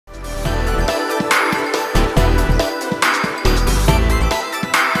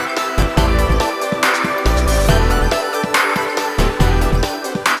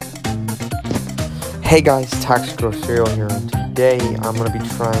Hey guys, Toxico Cereal here, and today I'm going to be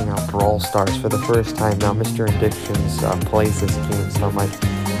trying out Brawl Stars for the first time. Now, MrAddictionz plays this game, so I'm like,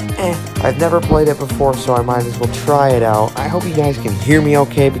 I've never played it before, so I might as well try it out. I hope you guys can hear me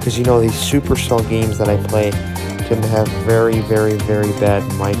okay, because you know these Supercell games that I play can have very, very, very bad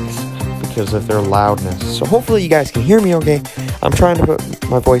mics because of their loudness. So hopefully you guys can hear me okay. I'm trying to put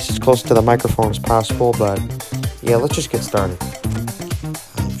my voice as close to the microphone as possible, but yeah, let's just get started.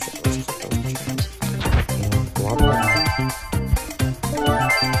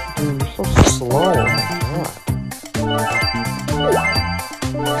 Dude, you're so slow. Oh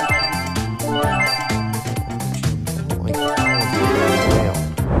my god.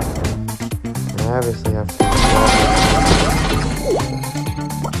 I obviously have to.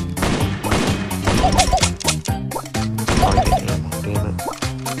 Damn it.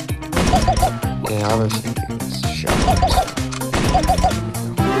 Yeah, obviously it's shots.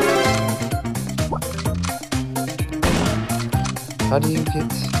 How do you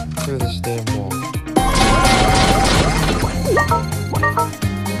get through this damn wall?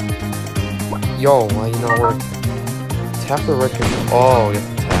 Yo, why you not working? Tap the red control. Oh, you have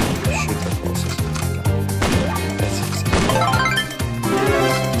to tap to shoot the closest. That's exactly.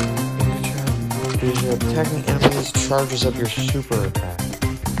 Good job. Attacking enemies charges up your super attack.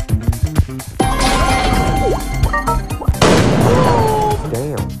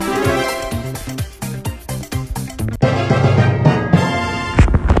 Damn.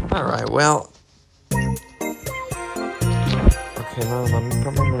 Alright, well. Okay, now let me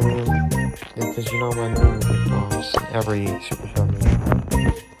put my name. Because you know my name is in every Supercell game.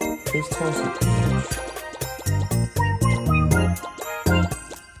 Please tell us what to do.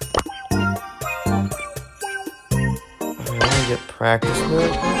 I'm gonna get practice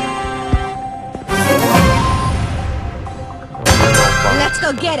mode. Let's go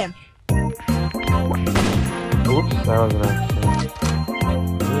get him. Oops, that was an accident.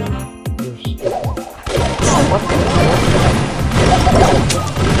 What the hell?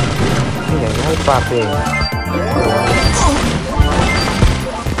 Yeah, now it's popping.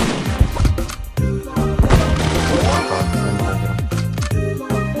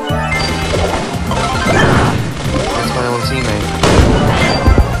 That's my own teammate.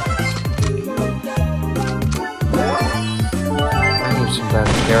 I need some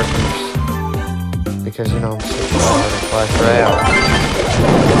better characters. Because, you know, I'm so hard at Clash Royale.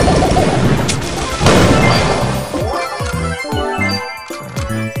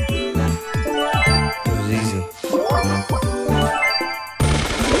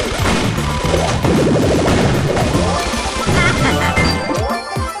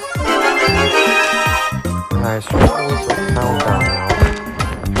 Alright, so we're gonna wait for the countdown now.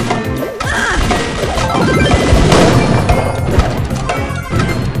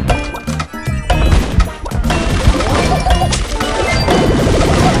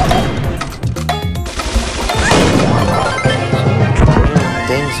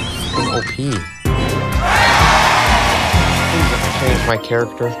 Things OP. Please change my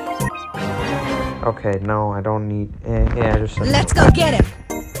character. Okay, no, I don't need. Yeah, I just. Let's go get him.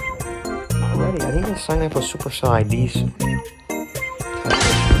 Already, I need to sign up with Supercell ID soon.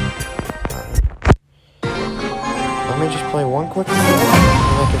 Let me just play one quick game, and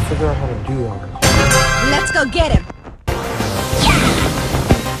I can figure out how to do all this. Let's go get him.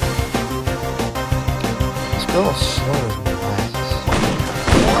 It's a little slower than the glasses.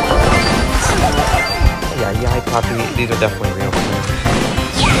 Yeah, I copy. These are definitely real players.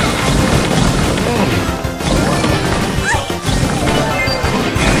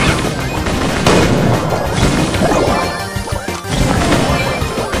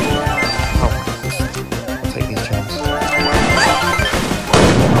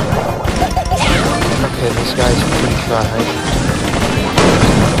 This guy's pretty try.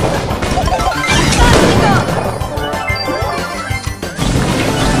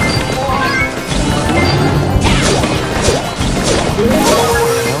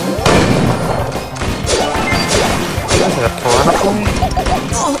 Is it a piranha plant?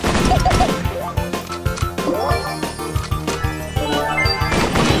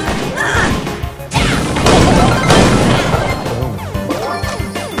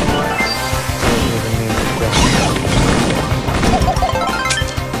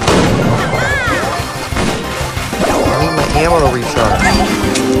 Ammo to recharge.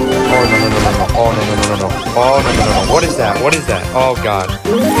 Oh no. Oh no. Oh no. What is that? What is that? Oh god. I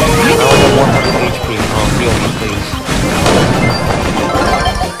only have 100 HP. Oh, heal me, please.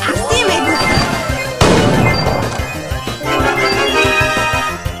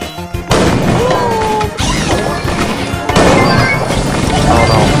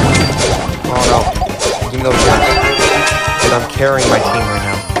 Oh no. team right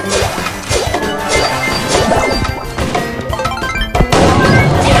now.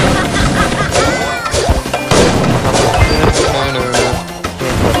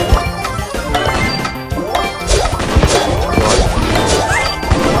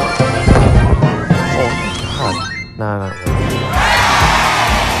 Nah, not really.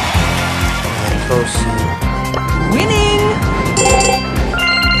 Proceed. Winning!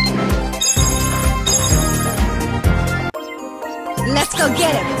 Let's go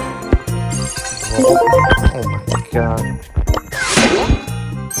get him! Oh my god.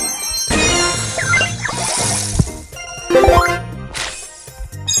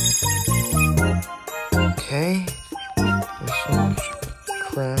 Okay. There's so much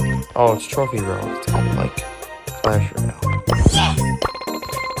crap. Oh, it's Trophy Row. It's kind of like Clash Royale.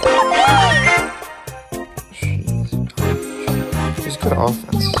 Jeez. It's good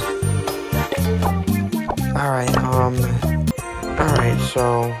offense. Alright, alright, so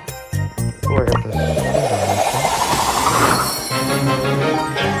I got this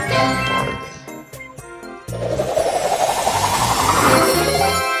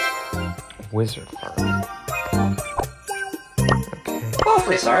Wizard Park. Okay.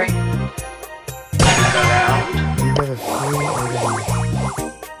 Awfully sorry. You have a free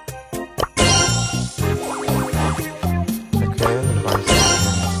Okay, I'm gonna buy some.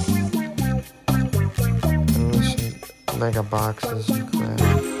 And some mega boxes and crap.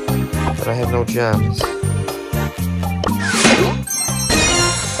 But I have no gems.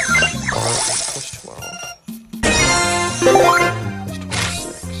 Plus 12. Plus 26.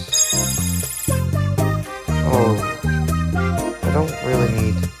 Oh. I don't really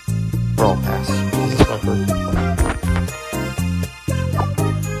need Brawl Pass.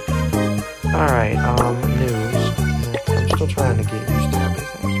 Alright, news. I'm still trying to get used to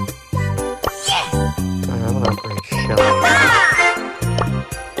everything. I'm gonna upgrade Shelly.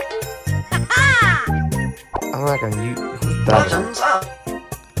 I'm not gonna use... Who's better?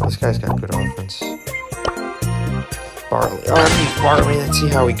 This guy's got good offense. Barley. Oh, let's use Barley. Let's see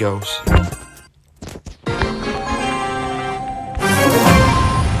how he goes.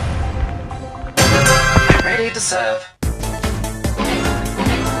 Ready to serve.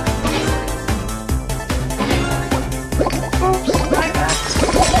 Oops, my bad.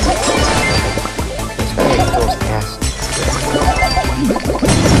 This guy goes ass.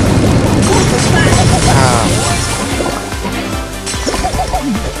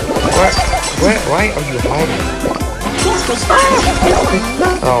 Why are you hiding?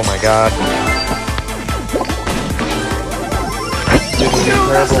 Oh my god. This is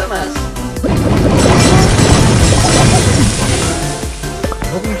incredible.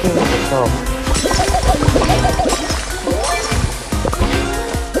 How do you get this from?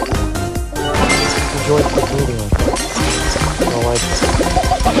 Enjoy the bleeding like that. I don't like it.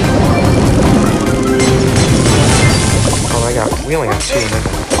 Oh my god, we only got 2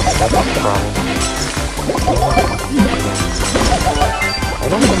 minutes. That's the problem. I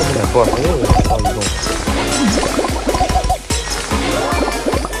don't remember in that book. I really like how you go.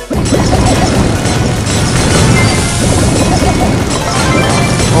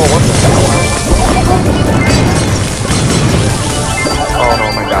 Oh, what the hell? Oh no,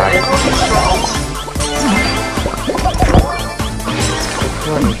 my god. I'm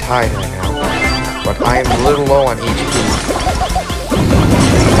currently tied right now, but I am a little low on HP.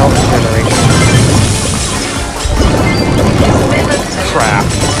 Health generation. Crap.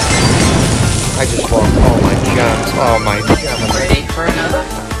 I just lost all my gems. Oh my gems. Ready for another?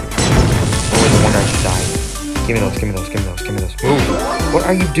 Oh, the one guy just died. Give me those, give me those, give me those, give me those. Move. What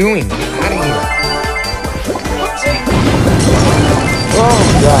are you doing? Get out of here. Oh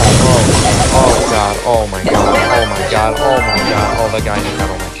god. Oh god. Oh my god. Oh my god. Oh my god. Oh, the guy just got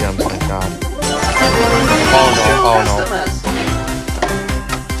all my gems, thank god. Oh no. Oh no.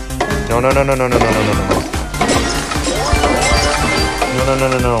 No, no, no, no, no, no, no, no, no, no, no. No, no, no,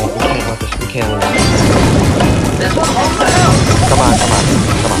 no, no. We can't let this. We can't lose. Come on, come on,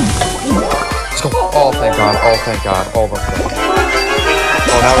 come on. Let's go. Oh, thank god. Oh, thank god. Oh, we're good.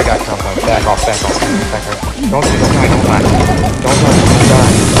 Oh, now we got compound. Back off, back off, back off. Don't die, don't die. Don't die, don't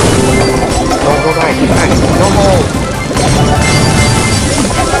die. Don't go die, keep dying. Don't hold.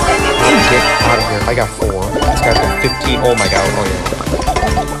 Get out of here. I got 4. This guy's got 15. Oh my god. Oh yeah.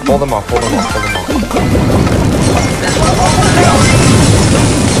 Hold them off, hold them off, hold them off.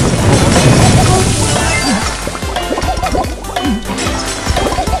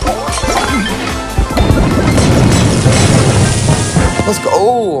 Let's go.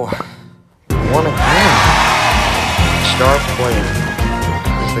 Oh, 1 again. Star player.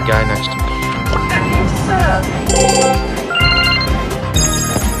 Is the guy next to me.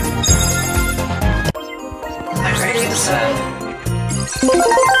 serve. So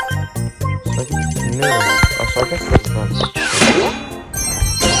I get new. Oh, so I guess this runs.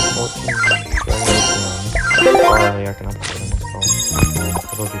 14 barley, I can upgrade them myself.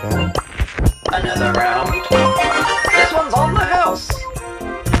 I'll do that. Another round. This one's on the house. I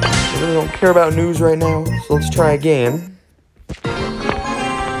really don't care about news right now, so let's try again. I'm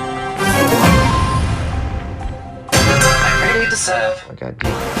ready to serve. I got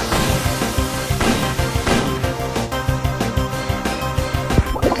deep.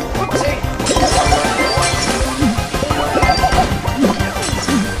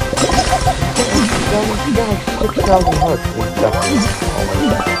 You got like 6,000 hearts.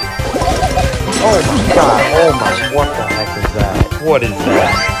 Oh my god, oh my, what the heck is that? What is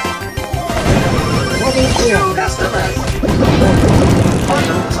that? What is Two this? customers.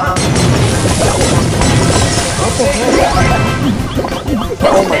 Bottom. What the heck?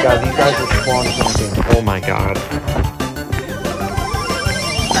 Oh my god, these guys are spawning something. Oh my god.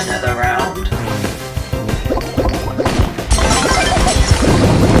 Another round.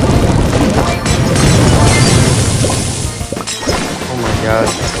 Oh my god.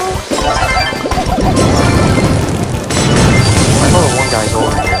 I know the one guy's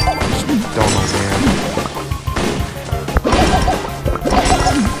over here. Just don't know where.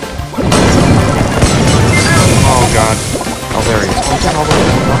 Oh god. Oh, there he is. Oh, down all the way.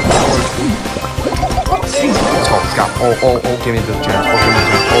 Let's go. Let's go. Oh, give me the gems. Oh, give me the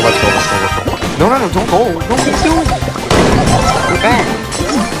gems. Oh, let's go. No, don't go. No, what are you doing? Get back.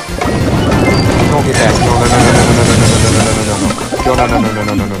 Don't get back.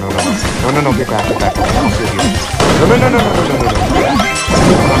 No, get back. I'll shoot you. No.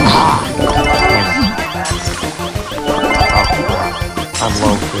 Oh, I'm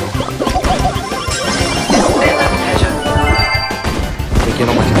low too. They get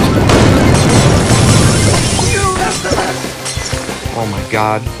on my chest. Oh my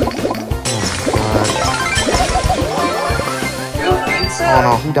god. Oh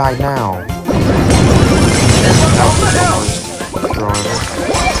no, who died now?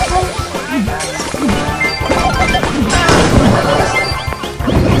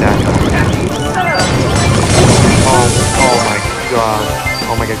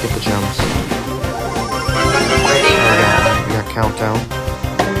 Oh my god, get the gems. We got countdown.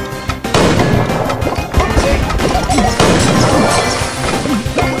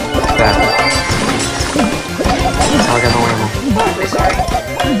 That. Oh, I got no ammo.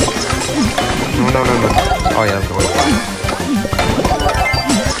 No. Oh yeah, that's the way.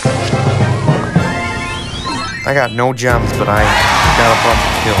 I got no gems, but I got a bunch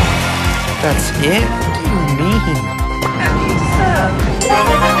of kills. That's it? What do you mean?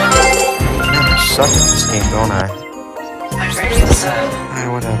 I suck at this game, don't I? I'm ready to serve. Alright,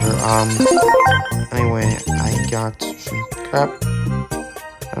 whatever. Anyway, I got some crap.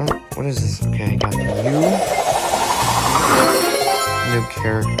 What is this? Okay, I got you. New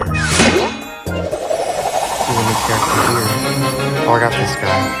character. There's a new character here. Oh, I got this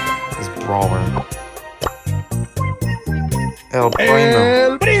guy. This brawler. El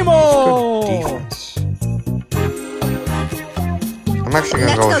Primo. Good defense. I'm actually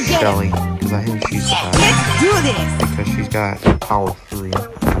gonna go with Shelly, because I think she's the best. Let's do this! Because she's got power 3. So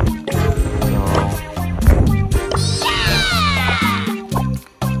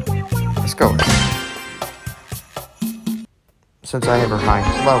let's go. Since I have her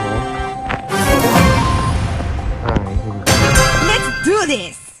highest level. Alright, here we go. Let's do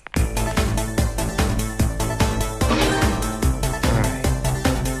this!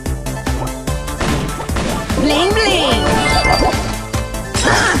 Bling bling!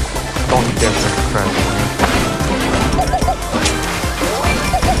 Don't you dare take a crash.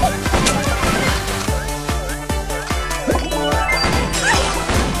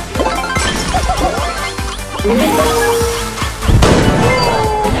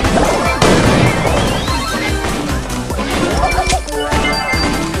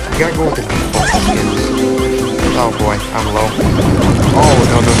 You gotta go with the default skins. Oh boy, I'm low. Oh,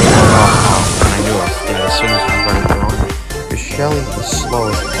 no. Oh, I knew I was dead as soon as we started throwing. Because Shelly is slow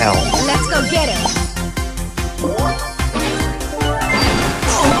as hell. Let's go get him! What?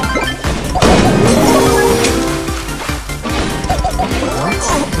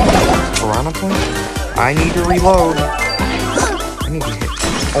 Piranha Plant? I need to reload. I need to hit.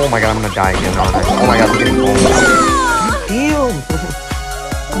 Oh my god, I'm gonna die again, aren't I? Oh my god, I'm getting old. Damn!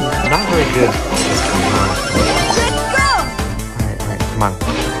 Not very good. Let's go! Alright, come on.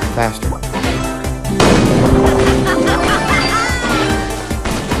 Faster.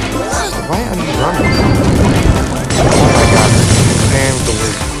 Why are you running? Oh my god. Man with the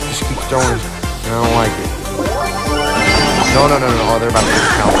whiz. Just keep throwing. I don't like it. no. Oh, they're about to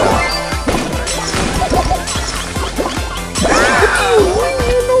count out.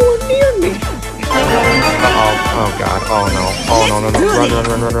 Oh god. Oh no. Oh no.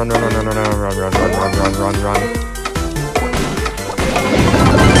 Run.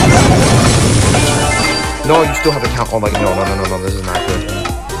 No, you still have a count. Oh my god. No. This is not good.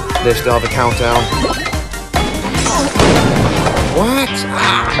 They still have a countdown. What?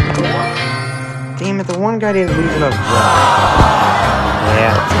 Damn it, the one guy didn't lose enough gems.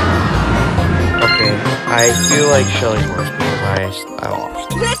 Yeah. Okay, I feel like Shelly's worse because I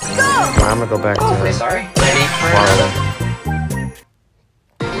lost. Let's go! I'm gonna go back to Okay, sorry. Ready for Marlon.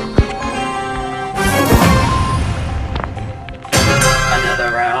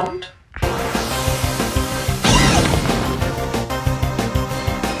 another round?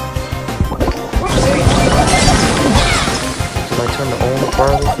 Did I turn the own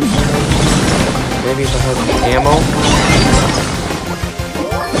farther for some reason? Maybe if I had ammo?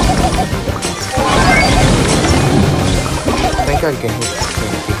 I think I can hit.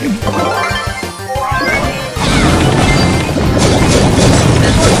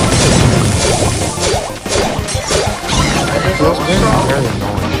 Feels very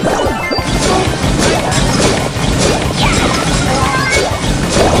annoying.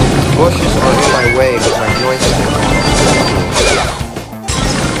 Bushes are in my way with my joystick on.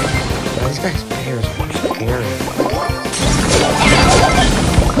 Yeah, these guys' bears are scary.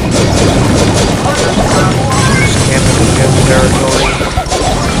 Just camping in gem territory.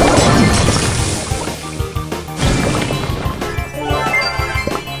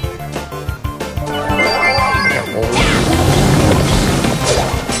 I got wolves.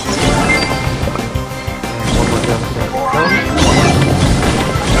 One more gem.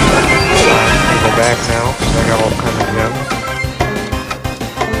 Go back now, I got all kinds of gems.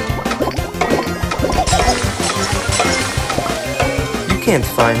 You can't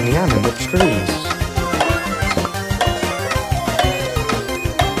find me, I'm in the trees.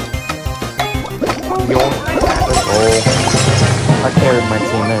 Let's go. I carried my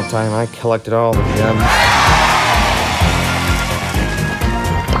team that time, I collected all the gems.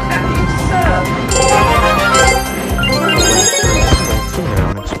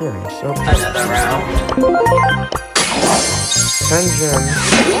 Experience. Okay. Another round? 10 gems.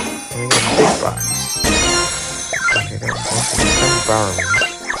 And we got a big box. Okay, got 10 borrowings.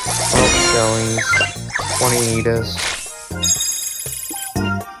 12 Shellys. 20 Nitas.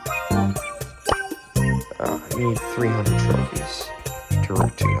 You need 300 trophies to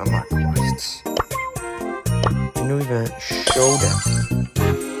routine unlock quests. New event, Showdown.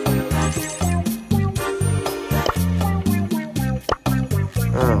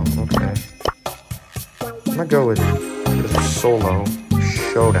 Oh, okay. I'm gonna go with solo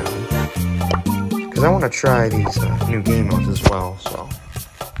showdown because I want to try these new game modes as well. So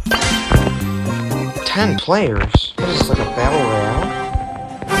 10 players. What is this, like a battle royale?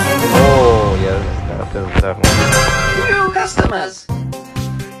 Oh yeah, this is definitely. New customers!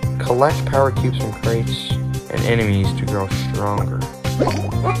 Collect power cubes from crates and enemies to grow stronger.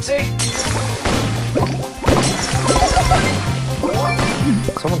 Whoopsie!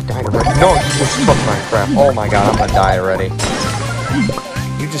 Someone died already. No, you just took my crap. Oh my god, I'm gonna die already.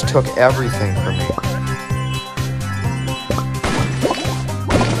 You just took everything from me.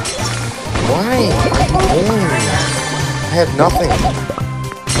 Why are you bullying me? I had nothing.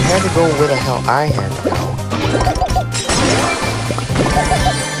 You had to go where the hell I had to go.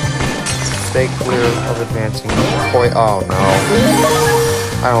 Stay clear of advancing. Oh no.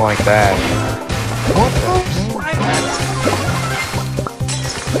 I don't like that. What the hell?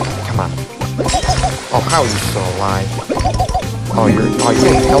 Come on. Oh, how are you still alive? Oh, you're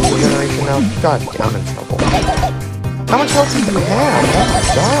getting health regeneration now? God, I'm in trouble. How much health do you have? Oh my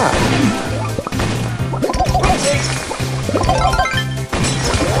god.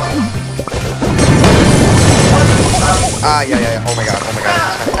 Ah, yeah. Oh my god.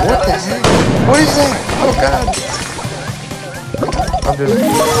 What the heck? What is that? Oh god. I'm just...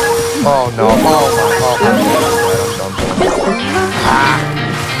 Oh no. Oh my god. I'm done. Ah.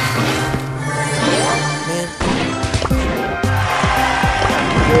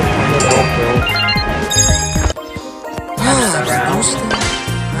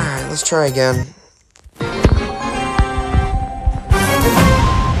 Alright, let's try again.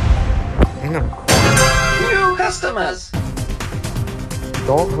 New customers!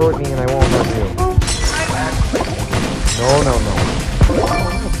 Don't hurt me and I won't hurt you. No.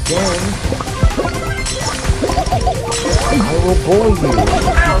 Again. I will bully you.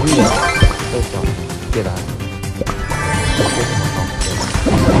 Let's go. Get out.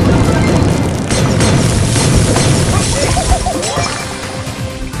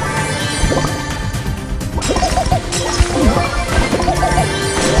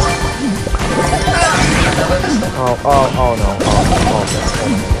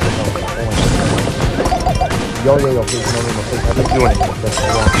 Yo, please, no, please, I didn't do anything with this.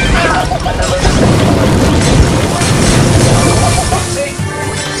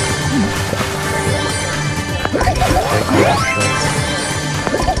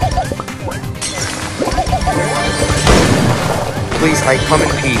 Please, I come in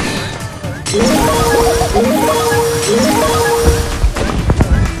peace.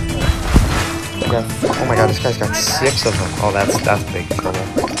 Yeah. Oh my god, this guy's got 6 of them. Oh, that's big trouble.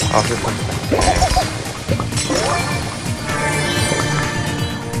 Oh, here comes the axe.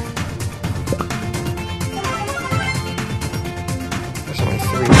 There's only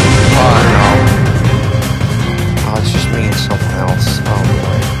 3. Oh no. Oh, it's just me and someone else. Oh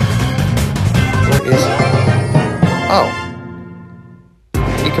boy. Where is he? Oh.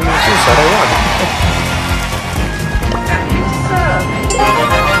 He committed suicide. I won.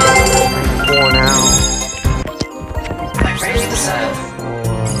 4 now. I'm ready to serve.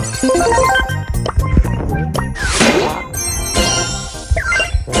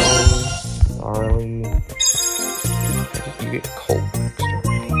 Barley. You get cold next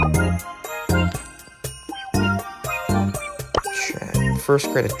turn. Chat. First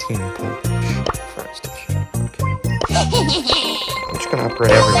grade a team play. Friends to chat. Okay. I'm just gonna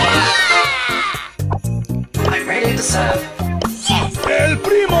upgrade everyone. I'm ready to serve. El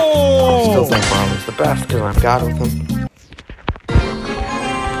Primo! I still think Marlon's the best because I'm God with him.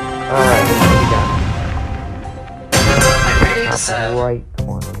 Alright, what do we got? I'm ready to Top serve. right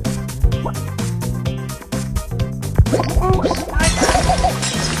corner.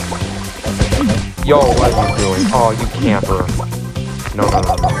 Yo, what are you doing? Oh, you camper. No.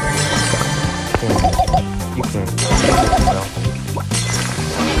 You can't.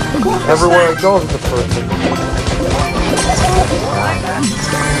 Everywhere I go, there's a person.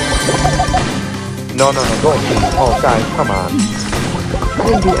 No, don't do it. Oh, guys, come on. I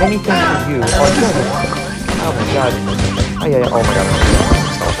didn't do anything for you. Oh, God. Oh, my God. Oh, yeah. Oh, my God.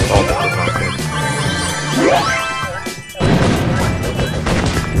 Oh, that was not good.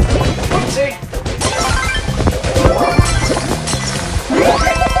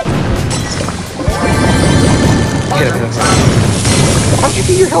 Get him. How'd you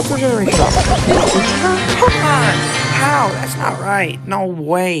get your health regeneration up? Come on! How? That's not right. No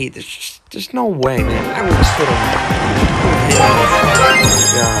way. There's no way, man. I would have stood on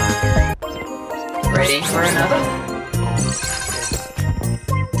that. Ready for another?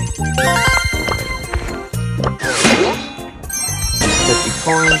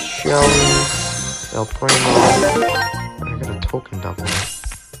 Coins, Shelly, El Primo. I got a token double.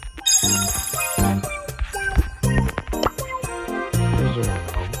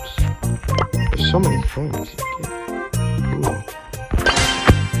 There's so many things you get.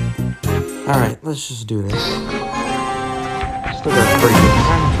 Alright, let's just do this. Still got a pretty good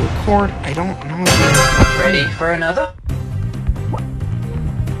time to record. I don't know if Ready for another?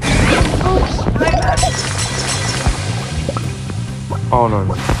 Oops, my bad. Oh no. I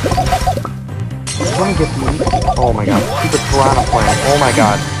want to get the... Oh my god, stupid piranha plant. Oh my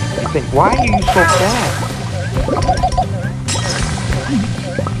god. You think, why are you so fast?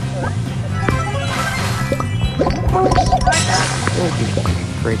 I feel like these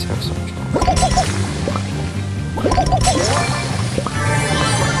crates have so much fun.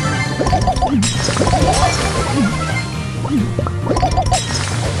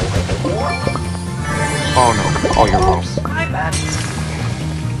 Oh no. Oh, you're wrong. My bad.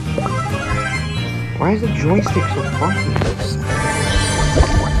 Why is the joystick so funky?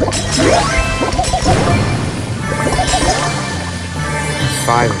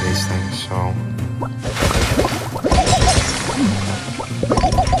 5 of these things, so...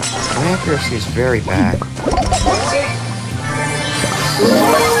 My accuracy is very bad.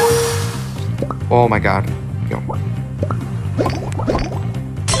 Oh my god. Yo.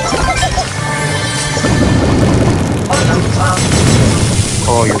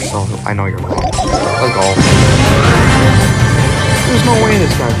 Oh, you're so... I know you're wrong. Let's go. There's no way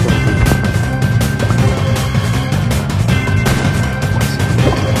this guy's gonna be...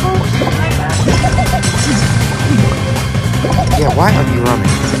 Yeah, why are you running?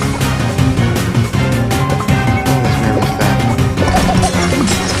 Oh, this man was bad.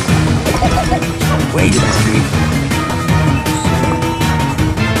 Wait a minute.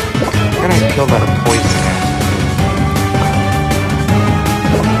 How can I kill that poison gas?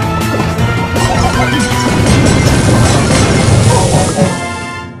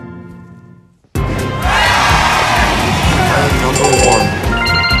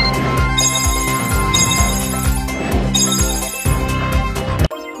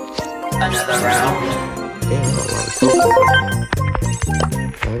 Another round. Damn, I got a lot of tokens right now.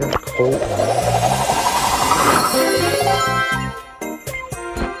 I got a cold one.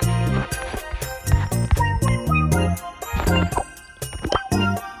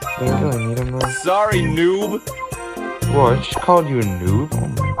 Whoa, it just called you a noob? Oh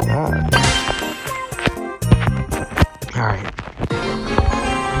my god. Alright. I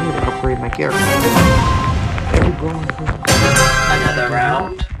need to upgrade my character. Another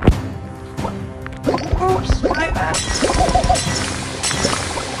round. Oops, my bad.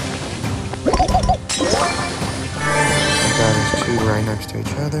 There's two right next to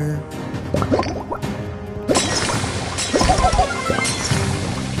each other.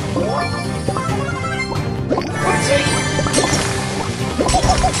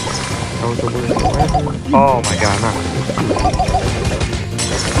 That was the worst throw ever. Oh my god, not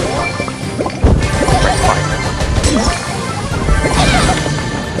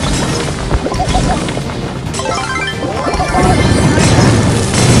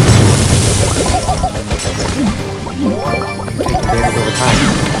damage over time.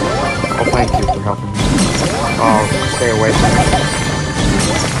 Oh, thank you for helping me. Oh, stay away from me.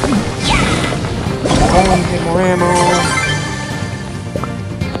 Oh, get more ammo.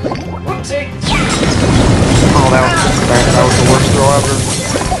 Oh, that was the worst throw ever.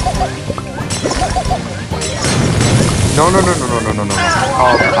 No. Oh,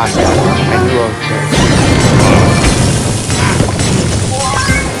 I'm bad. I knew I was dead.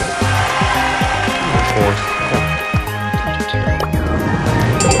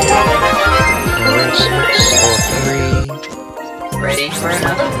 Ready for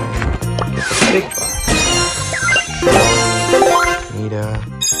another? Big box. Need a...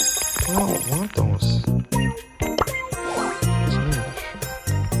 I don't want those.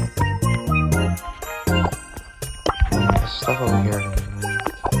 There's stuff over here.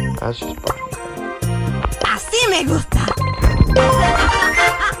 That's just bugging me. Así me gusta.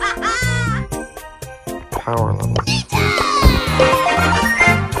 Power level.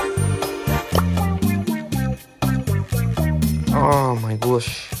 Oh my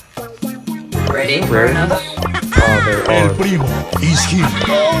gosh. Ready for another? El primo is here.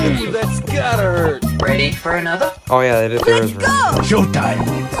 Oh, that's gotta hurt. Ready for another? Oh yeah, there is room. Showtime.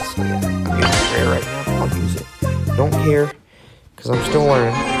 I'm getting rare right now, but I'll use it. Don't care, because I'm still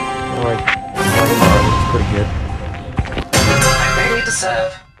learning. It's pretty good. I'm ready to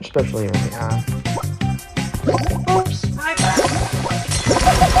serve. Especially in the Oops, my bad.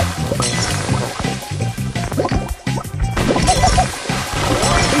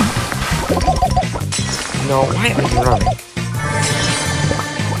 No, why are you running?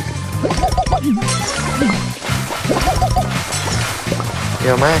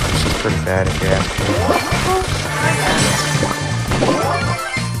 Yeah, my accuracy's pretty bad if you ask me.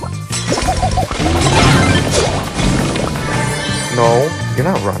 No, you're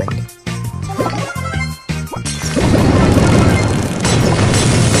not running.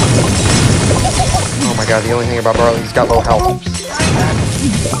 Oh my god, the only thing about Barley, he's got low health.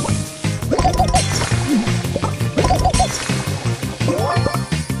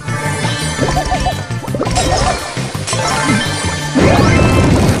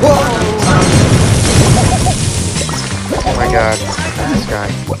 Oh my god, this guy.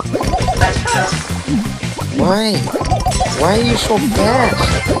 Why? Why are you so fast?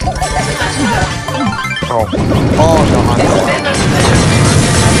 Oh. Oh no, I'm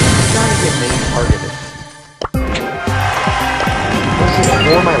trying to get main targeted. Was this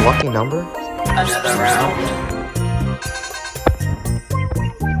for my lucky number? Another round.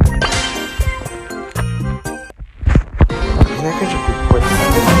 And that could just be quick.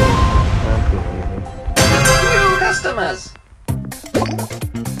 New customers.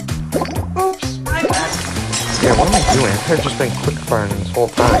 Oops, my bad. Yeah, what am I doing? I could have just been quick firing this whole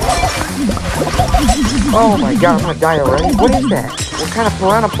time. Oh my god, I'm gonna die already? What is that? What kind of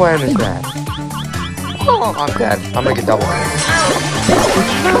piranha plant is that? Oh, I'm dead. I'm gonna get double.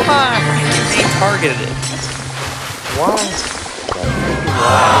 Come on! He targeted it. Why?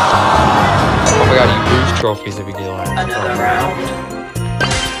 Oh my god, you lose trophies if you do that. Another round.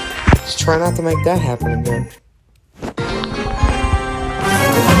 Just try not to make that happen again.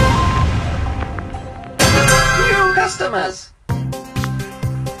 New customers.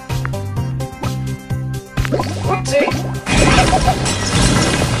 Whoopsie.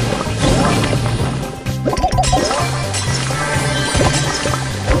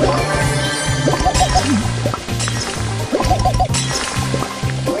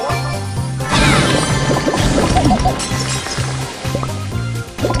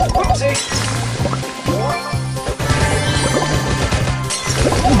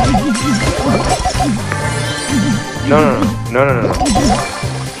 No.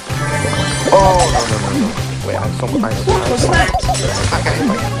 Oh, no. Wait, I have so much. I got hit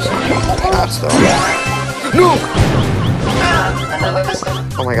by shots though. No! Another customer.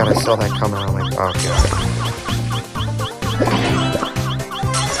 Oh my god, I saw that coming. I'm like, oh god. I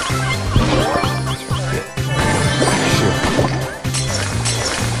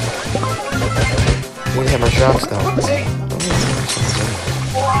need to hit my shots though.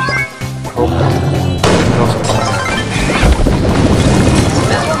 Oh.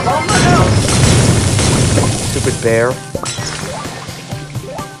 Stupid bear.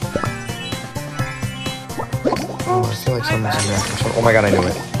 Oh, I feel like someone's in there. Oh my god, I knew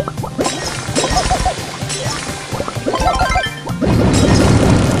it.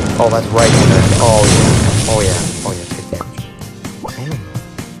 Oh, that's right. Oh yeah. Oh yeah. Oh yeah. Take damage.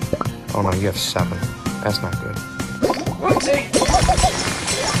 Oh no, you have 7. That's not good.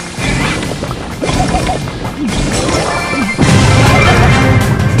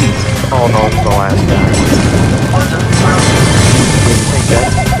 Oh no, it's the last guy. You think that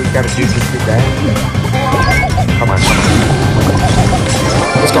we gotta do just that? Come on.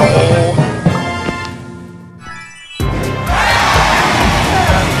 Let's go.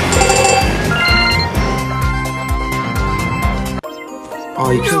 Oh,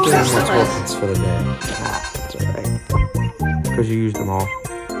 you can't get any more tokens for the day. That's alright. Because you used them all.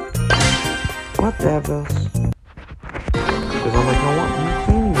 What the hell? Because I'm like, I want new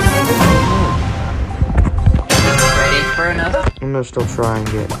things. Ready for another? I'm gonna still try and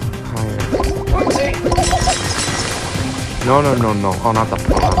get higher. No. Oh, not the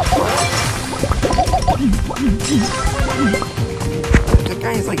plot. That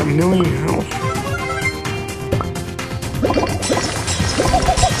guy is like a million health.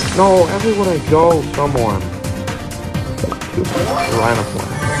 No, everywhere I go, someone. Rhino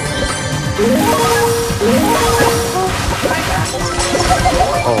point.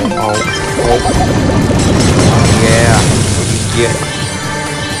 Oh. Yeah. Get it.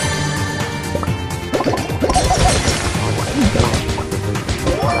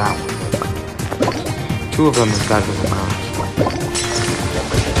 Two of them is better than ours.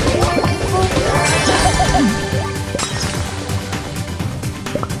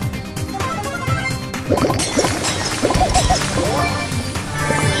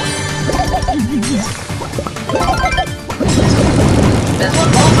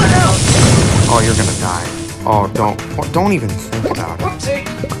 Oh, you're gonna die. Oh, don't even think about it.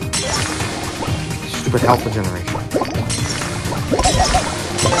 Stupid health regeneration.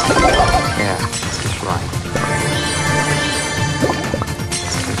 Yeah, that's right.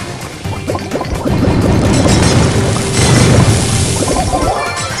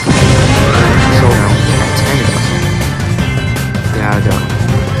 So now, it's enemies. Yeah, I don't.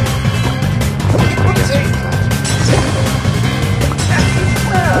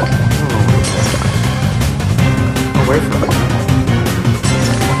 Away from it.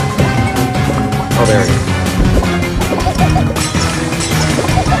 Oh, there he is.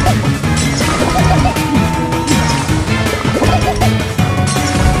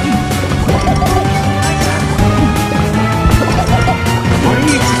 Why are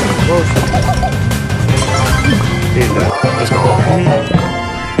you getting closer? He's dead. Let's go.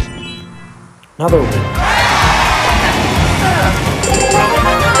 Another one.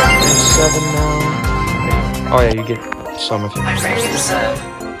 7 now. Oh yeah, you get some if you I'm ready to serve.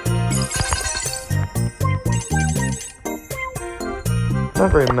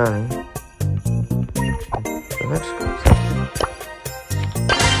 Not very many. The next one.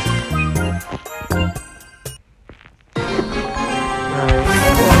 Alright.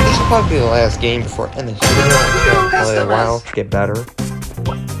 Well, this will probably be the last game before I end this video. I'm gonna play a while to get better.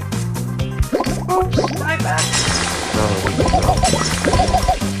 Oops, my bad.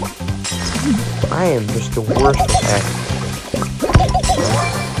 I am just the worst at that.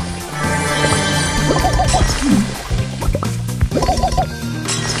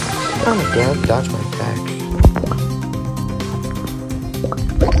 Oh my god, dodge my back.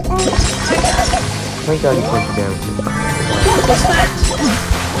 Thank god you put you down too. What's that?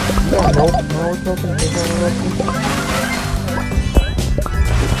 Yeah, nope, no, it's not gonna take that.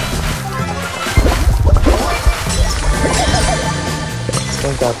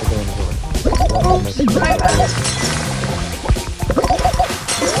 Thank god for doing it. You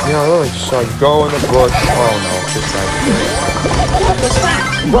know, I literally just saw you go in the bush. Oh no, this guy's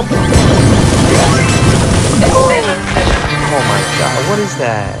oh my god, what is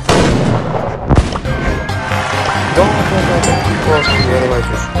that? Don't look like I'm too close to you, otherwise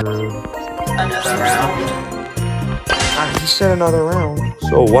you're screwed. Another round. He said another round.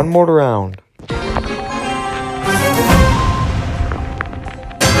 So, one more round.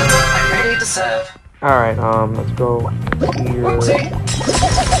 I'm ready to serve. Alright, let's go here.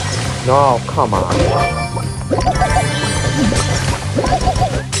 No, come on.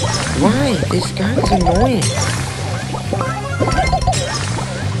 Why? This guy's annoying.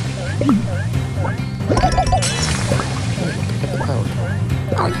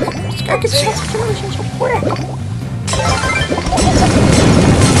 fucking generation so quick.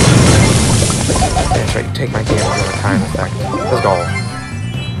 That's right, take my damage over time effect. Let's go.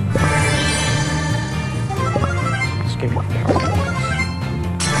 Just give me power.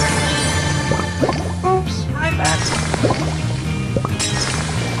 Oops, my bad.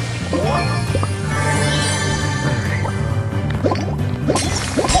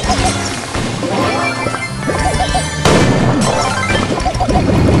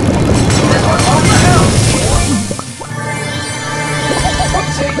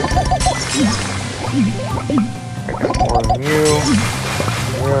 I got more than you.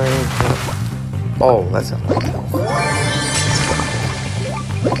 Oh, that's a lot.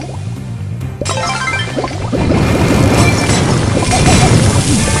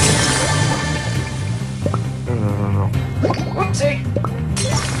 No. Whoopsie.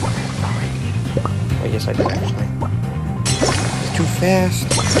 I guess I did actually. It's too fast.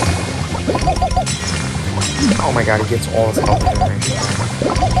 Oh my god, he gets all his health generation.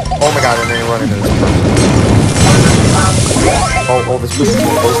 Oh my god, and then he run into this person. Oh, this person's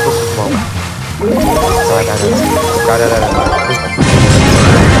slow. Oh, this person's slow.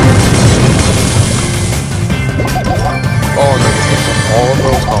 Oh no, he gets all of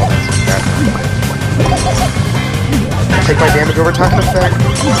those. Oh, that's take my damage over time effect.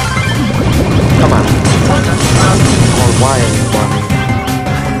 Come on. Oh, why are you running?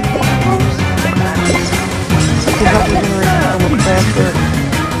 I can help you generate so much faster.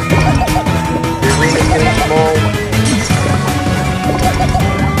 The arena's getting small.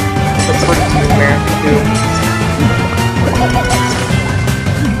 It's a pretty cool map too.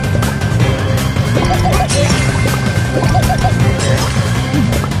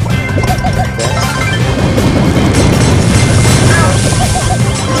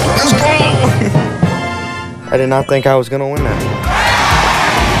 I did not think I was gonna win that.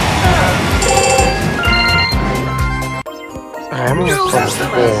 I'm almost plus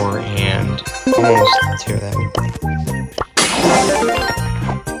 4 and almost to that.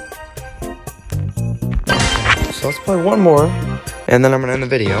 So let's play one more, and then I'm gonna end the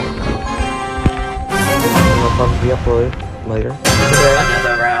video. It'll probably be uploaded later. Today,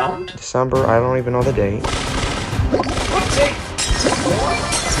 Another round. December, I don't even know the date. Whoopsie.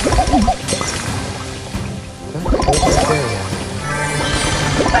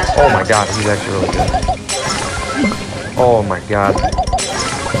 Oh my god, he's actually really good. Oh my god.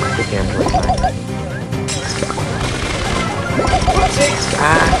 Good damage over time.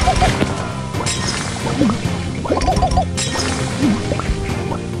 Ah.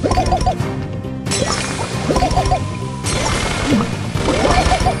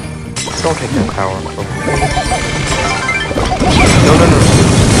 Don't take that power. No.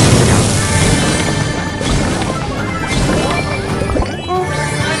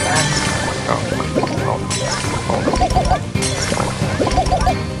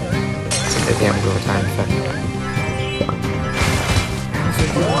 Damage over time effect.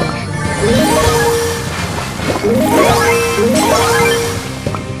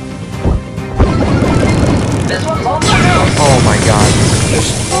 This one's on the house. Oh my god.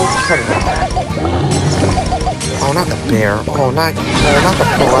 Just cut it out. Oh, not the bear. Oh, not the piranha.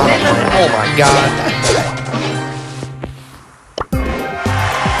 Oh my god.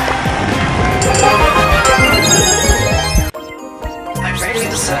 I'm ready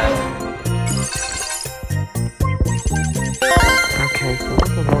to serve. Okay, so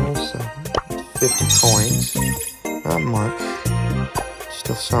we're level 7. 50 coins. Not much.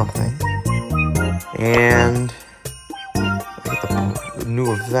 Still something. And I get the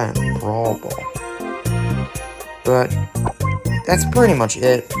new event, Brawl Ball. But that's pretty much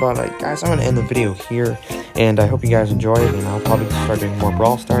it. But guys, I'm gonna end the video here. And I hope you guys enjoyed it. And I'll probably start doing more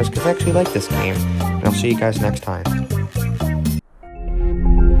Brawl Stars because I actually like this game. And I'll see you guys next time.